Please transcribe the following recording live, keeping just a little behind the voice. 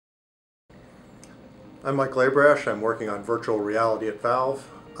I'm Michael Abrash. I'm working on virtual reality at Valve.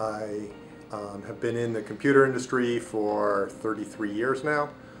 I have been in the computer industry for 33 years now.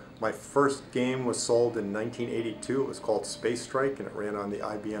 My first game was sold in 1982. It was called Space Strike and it ran on the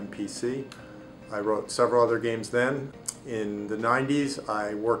IBM PC. I wrote several other games then. In the 90s,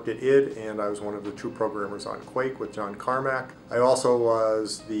 I worked at id and I was one of the two programmers on Quake with John Carmack. I also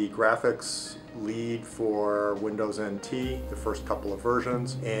was the graphics lead for Windows NT, the first couple of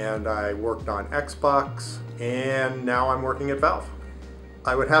versions, and I worked on Xbox, and now I'm working at Valve.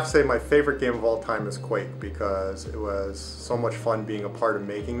 I would have to say my favorite game of all time is Quake because it was so much fun being a part of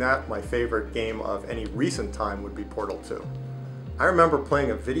making that. My favorite game of any recent time would be Portal 2. I remember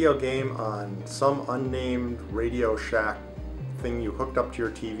playing a video game on some unnamed Radio Shack thing you hooked up to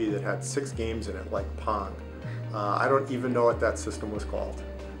your TV that had 6 games in it, like Pong. I don't even know what that system was called.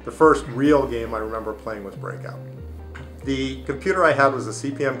 The first real game I remember playing was Breakout. The computer I had was a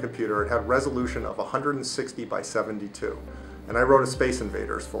CPM computer. It had resolution of 160 by 72. And I wrote a Space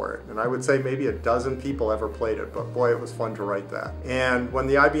Invaders for it. And I would say maybe a dozen people ever played it, but boy, it was fun to write that. And when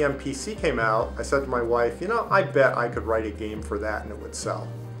the IBM PC came out, I said to my wife, you know, I bet I could write a game for that and it would sell.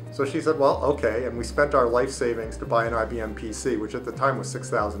 So she said, well, okay. And we spent our life savings to buy an IBM PC, which at the time was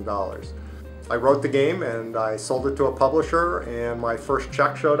 $6,000. I wrote the game and I sold it to a publisher, and my first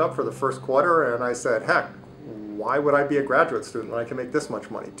check showed up for the first quarter, and I said, heck, why would I be a graduate student when I can make this much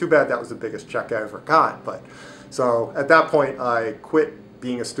money? Too bad that was the biggest check I ever got. But so at that point I quit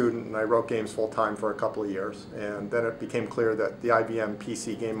being a student and I wrote games full time for a couple of years, and then it became clear that the IBM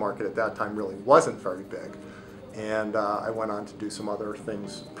PC game market at that time really wasn't very big, and I went on to do some other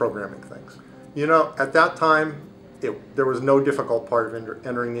things, programming things. You know, at that time there was no difficult part of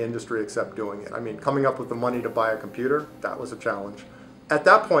entering the industry except doing it. I mean, coming up with the money to buy a computer, that was a challenge. At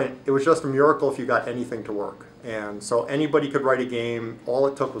that point, it was just a miracle if you got anything to work. And so anybody could write a game. All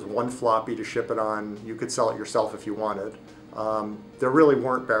it took was one floppy to ship it on. You could sell it yourself if you wanted. There really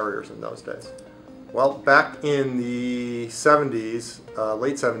weren't barriers in those days. Well, back in the 70s,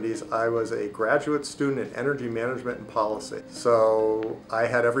 late 70s, I was a graduate student in energy management and policy. So I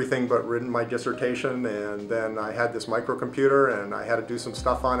had everything but written my dissertation, and then I had this microcomputer and I had to do some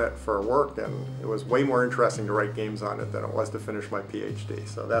stuff on it for work, and it was way more interesting to write games on it than it was to finish my PhD.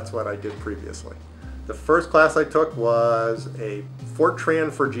 So that's what I did previously. The first class I took was a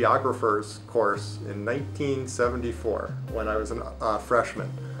Fortran for Geographers course in 1974 when I was a freshman.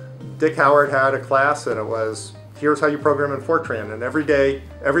 Dick Howard had a class and it was, here's how you program in Fortran, and every day,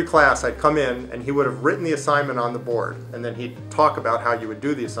 every class I'd come in and he would have written the assignment on the board and then he'd talk about how you would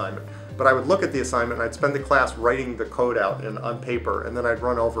do the assignment. But I would look at the assignment and I'd spend the class writing the code out on paper, and then I'd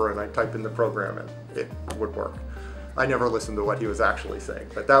run over and I'd type in the program and it would work. I never listened to what he was actually saying,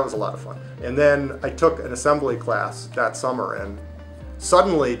 but that was a lot of fun. And then I took an assembly class that summer, and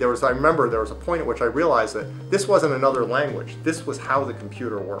suddenly I remember there was a point at which I realized that this wasn't another language, this was how the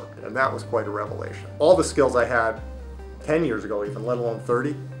computer worked, and that was quite a revelation. All the skills I had 10 years ago even, let alone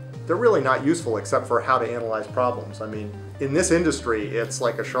 30, they're really not useful except for how to analyze problems. I mean, in this industry, it's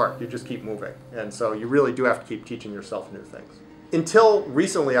like a shark, you just keep moving, and so you really do have to keep teaching yourself new things. Until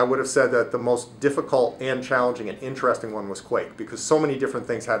recently, I would have said that the most difficult and challenging and interesting one was Quake, because so many different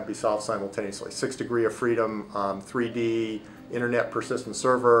things had to be solved simultaneously. 6 Degree of Freedom, 3D, internet persistent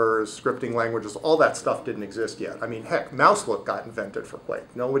servers, scripting languages, all that stuff didn't exist yet. I mean, heck, Mouselook got invented for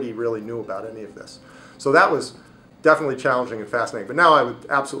Quake. Nobody really knew about any of this. So that was definitely challenging and fascinating. But now I would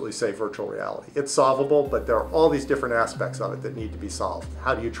absolutely say virtual reality. It's solvable, but there are all these different aspects of it that need to be solved.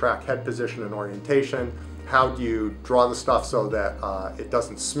 How do you track head position and orientation? How do you draw the stuff so that it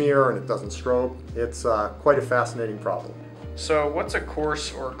doesn't smear and it doesn't strobe? It's quite a fascinating problem. So what's a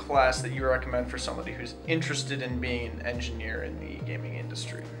course or class that you recommend for somebody who's interested in being an engineer in the gaming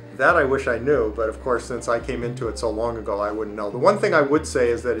industry? That I wish I knew, but of course since I came into it so long ago I wouldn't know. The one thing I would say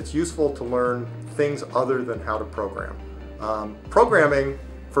is that it's useful to learn things other than how to program. Programming,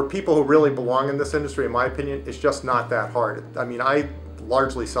 for people who really belong in this industry, in my opinion, is just not that hard. I mean, I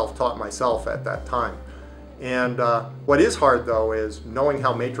largely self-taught myself at that time. And what is hard, though, is knowing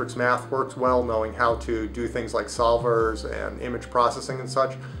how matrix math works well, knowing how to do things like solvers and image processing and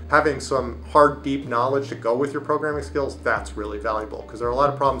such. Having some hard, deep knowledge to go with your programming skills, that's really valuable, because there are a lot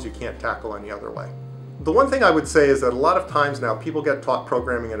of problems you can't tackle any other way. The one thing I would say is that a lot of times now people get taught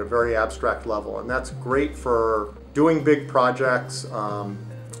programming at a very abstract level, and that's great for doing big projects,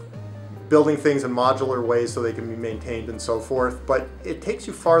 building things in modular ways so they can be maintained and so forth, but it takes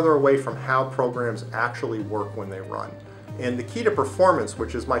you farther away from how programs actually work when they run. And the key to performance,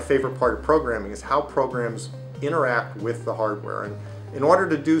 which is my favorite part of programming, is how programs interact with the hardware. And in order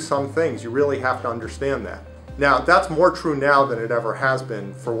to do some things, you really have to understand that. Now, that's more true now than it ever has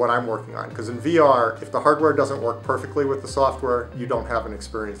been for what I'm working on, because in VR, if the hardware doesn't work perfectly with the software, you don't have an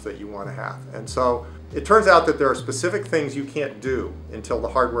experience that you want to have. And so it turns out that there are specific things you can't do until the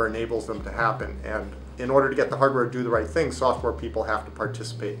hardware enables them to happen. And in order to get the hardware to do the right thing, software people have to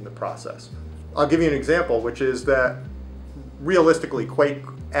participate in the process. I'll give you an example, which is that realistically, Quake,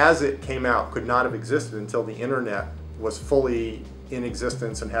 as it came out, could not have existed until the internet was fully in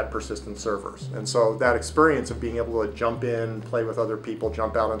existence and had persistent servers. And so that experience of being able to jump in, play with other people,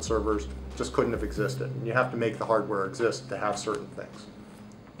 jump out on servers, just couldn't have existed. And you have to make the hardware exist to have certain things.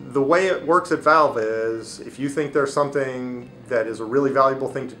 The way it works at Valve is, if you think there's something that is a really valuable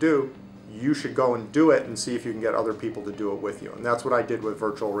thing to do, you should go and do it and see if you can get other people to do it with you. And that's what I did with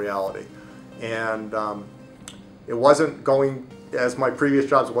virtual reality. And it wasn't going, as my previous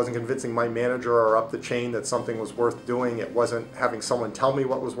jobs, it wasn't convincing my manager or up the chain that something was worth doing. It wasn't having someone tell me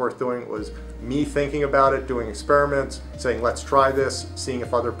what was worth doing. It was me thinking about it, doing experiments, saying, let's try this, seeing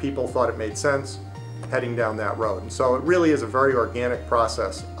if other people thought it made sense, heading down that road. And so it really is a very organic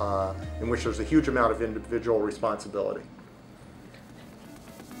process in which there's a huge amount of individual responsibility.